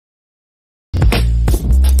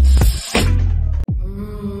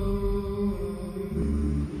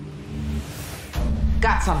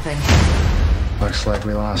got something. Looks like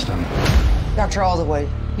we lost him. Dr. Alderwood,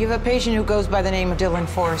 you have a patient who goes by the name of Dylan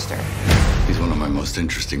Forrester. He's one of my most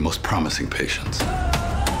interesting, most promising patients.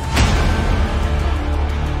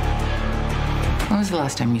 When was the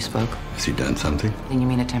last time you spoke? Has he done something? Then you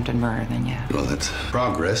mean attempted murder, then yeah. Well, that's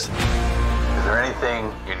progress. Is there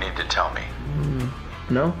anything you need to tell me?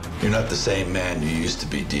 No? You're not the same man you used to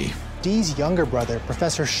be, D. Dee's younger brother,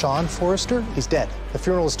 Professor Sean Forrester, is dead. The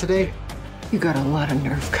funeral is today. You got a lot of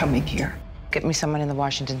nerve coming here. Get me someone in the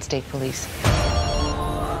Washington State Police.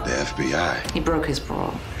 The FBI. He broke his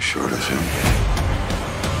parole. Short of him.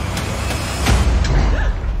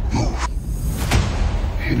 Move.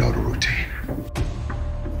 You know the routine.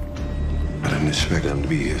 I didn't expect them to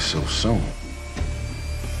be here so soon.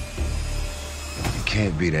 You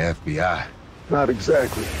can't be the FBI. Not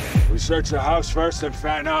exactly. We search the house first and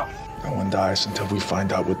fan out. No one dies until we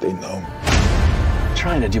find out what they know. I'm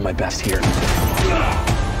trying to do my best here.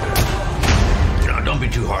 Now, don't be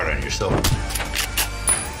too hard on yourself.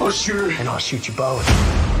 I'll shoot her. And I'll shoot you both.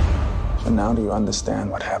 So now do you understand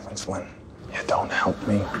what happens when you don't help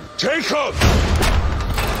me? Jacob!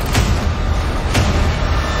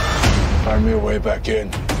 Find me a way back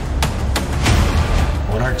in.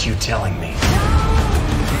 What aren't you telling me?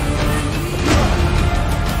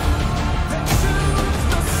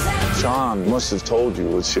 Sean must have told you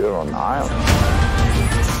what's here on the island.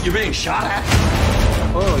 You're being shot at?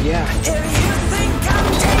 Oh, yeah.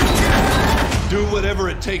 Do whatever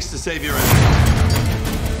it takes to save your ass.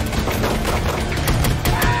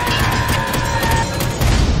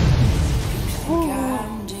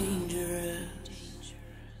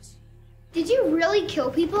 Did you really kill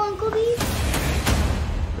people, Uncle D?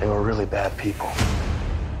 They were really bad people.